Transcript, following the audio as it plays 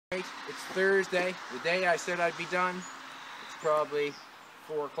It's Thursday, the day I said I'd be done. It's probably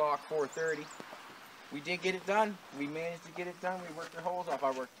 4 o'clock, 4:30. We did get it done. We managed to get it done. We worked our holes off.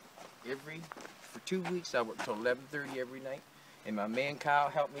 I worked for 2 weeks. I worked till 11:30 every night. And my man Kyle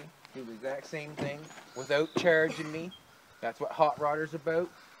helped me do the exact same thing without charging me. That's what hot rodder's about.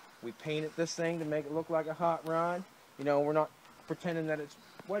 We painted this thing to make it look like a hot rod. You know, we're not pretending that it's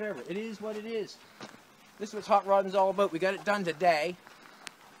whatever. It is what it is. This is what hot rodding's all about. We got it done today.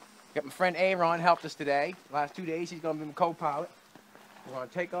 Got my friend Aaron helped us today. Last 2 days he's going to be my co-pilot. We're going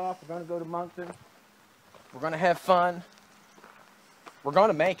to take off. We're going to go to Moncton. We're going to have fun. We're going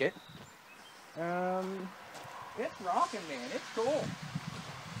to make it. It's rocking, man. It's cool.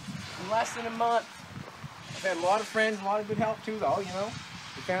 In less than a month. I've had a lot of friends, a lot of good help too, though, you know.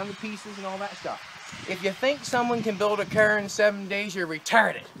 We found the pieces and all that stuff. If you think someone can build a car in 7 days, you're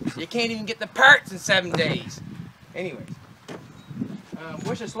retarded. You can't even get the parts in 7 days. Anyways.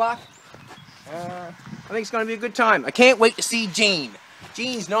 Wish us luck. I think it's going to be a good time. I can't wait to see Gene.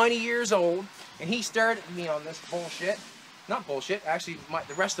 Gene's 90 years old, and he started me on this bullshit. Not bullshit, actually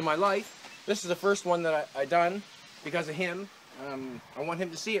the rest of my life. This is the first one that I done because of him. I want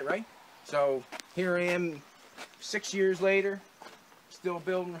him to see it, right? So here I am 6 years later, still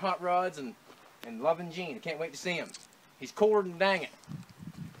building hot rods and loving Gene. I can't wait to see him. He's cooler than dang it.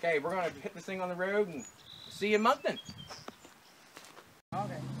 Okay, we're going to hit this thing on the road and see you in Moncton. Okay.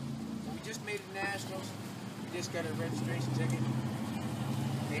 Well, we just made it Nationals. We just got a registration ticket.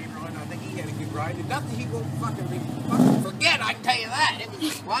 Aaron, I think he had a good ride. There's nothing he won't fucking forget, I can tell you that. It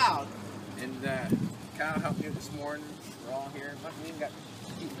was wild. And Kyle helped me this morning. We're all here. We even got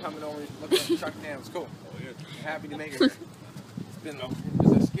people coming over and looking at the truck now. It's cool. Oh, yeah. I'm happy to make it here. It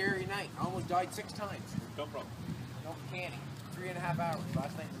was a scary night. I almost died 6 times. Come from? No candy. 3.5 hours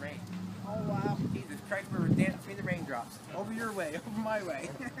last night in the rain. Oh wow. Jesus Christ, we were dancing between the raindrops. Over your way, over my way.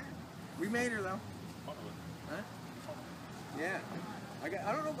 We made her though. Huh? Yeah. I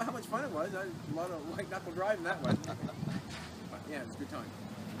don't know how much fun it was. A lot of white knuckle driving that was. But yeah, it was a good time.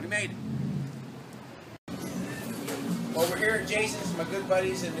 We made it. Well, we're here at Jason's, my good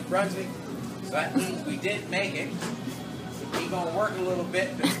buddies in New Brunswick. So that means we did make it. He's gonna work a little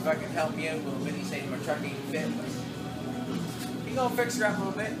bit, but if I can help me out a little bit, he said my truck ain't fit. He's gonna fix her up a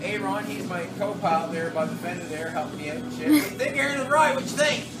little bit. Aaron, he's my co-pilot there by the fender there, helping me out and shit. What do you think, Aaron, of the ride? What you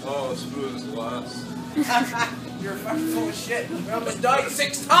think? Oh, smooth as glass. You're fucking full of shit. We almost died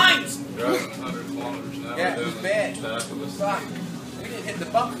 6 times! Driving 100 kilometers an hour. Yeah, it was bad. Fuck. We didn't hit the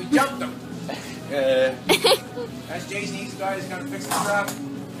bump, we jumped them. Yeah. That's Jason, he's the guy who's gonna fix the truck.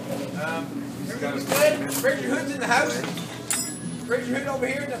 Everything's good. Bridger Hood's in the house. Bridger Hood over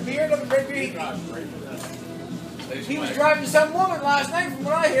here in the beard. Look at Bridger Hood. He was driving some woman last night from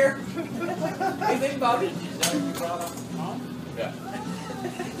what I hear. What do you think about it? Yeah.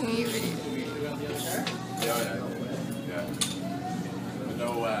 Yeah.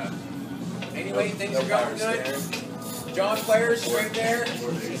 No, anyway, things are going good. John Clare's right there.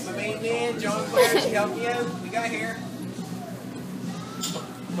 He's my main man. John Clare's helping me out. We got here.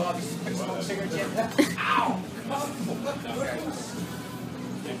 Bobby's smoking a cigarette yet. Ow!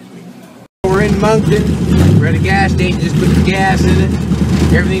 We're in Moncton. We're at a gas station. Just put the gas in it.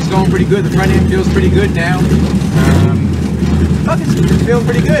 Everything's going pretty good. The front end feels pretty good now. It's feeling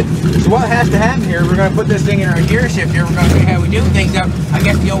pretty good. So what has to happen here, we're going to put this thing in our gear shifter. We're going to see how we do things up. I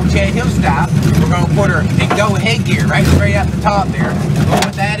guess the old Chad Hill style. We're going to put our go head gear right up the top there. We'll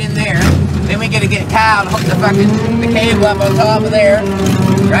put that in there. Then we got to get Kyle to hook the cable up on top of there.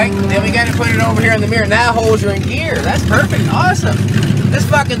 Right? Then we got to put it over here in the mirror. Now holds her in gear. That's perfect. Awesome. This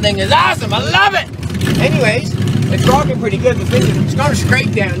fucking thing is awesome. I love it. Anyways, it's rocking pretty good. The thing is, it's going to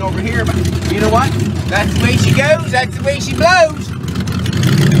scrape down over here, but you know what? That's the way she goes. That's the way she blows.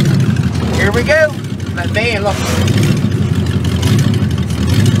 Here we go. That van, look.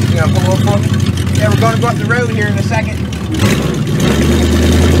 You gonna pull over for me? Yeah, we're going to go up the road here in a second.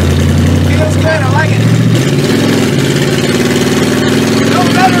 Feels good. I like it. No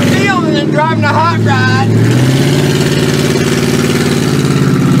better feeling than driving a hot rod.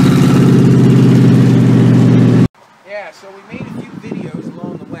 So we made a few videos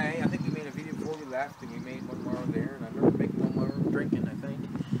along the way. I think we made a video before we left, and we made one more there, and I remember making one more drinking, I think.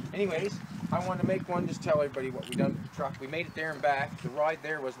 Anyways, I wanted to make one, just tell everybody what we done with the truck. We made it there and back. The ride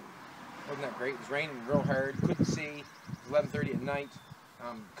there wasn't that great. It was raining real hard. Couldn't see. It was 11:30 at night.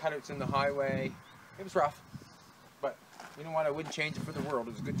 Cutouts in the highway. It was rough. But you know what? I wouldn't change it for the world.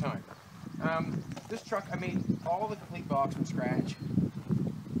 It was a good time. This truck, I made all the complete box from scratch.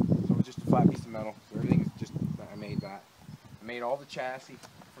 So it was just a flat piece of metal. So everything is just, I made that. I made all the chassis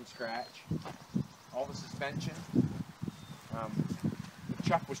from scratch, all the suspension.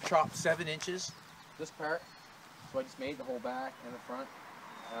 Chuck was chopped 7 inches, this part. So I just made the whole back and the front.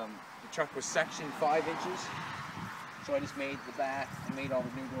 The truck was sectioned 5 inches. So I just made the back and made all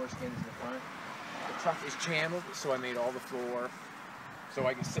the new door skins in the front. The truck is channeled, so I made all the floor. So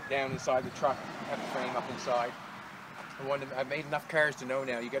I can sit down inside the truck, have the frame up inside. I made enough cars to know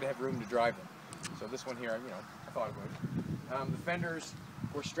now you got to have room to drive them. So this one here, I thought it would. The fenders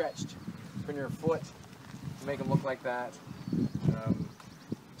were stretched from your foot to make them look like that.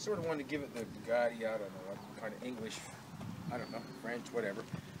 Sort of wanted to give it the Bugatti, I don't know what kind of English, I don't know, French, whatever.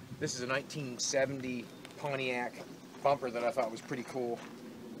 This is a 1970 Pontiac bumper that I thought was pretty cool.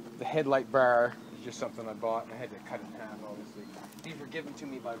 The headlight bar is just something I bought, and I had to cut it in half, obviously. These were given to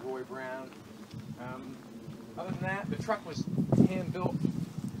me by Roy Brown. Other than that, the truck was hand built,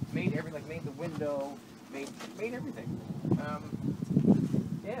 made the window, made everything.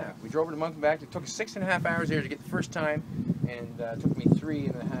 Yeah, we drove to Monkey. It took us 6.5 hours here to get the first time, and took me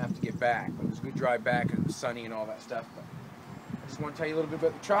 3.5 to get back. But it was a good drive back, and it was sunny and all that stuff. But I just want to tell you a little bit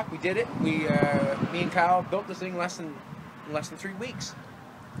about the truck. We did it. Me and Kyle built this thing in less than 3 weeks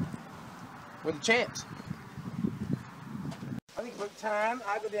with a chance. I think about time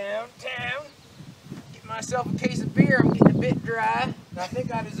I go downtown, get myself a case of beer. I'm getting a bit dry, and I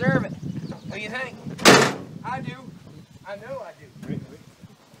think I deserve it. What do you think? I do. I know I do.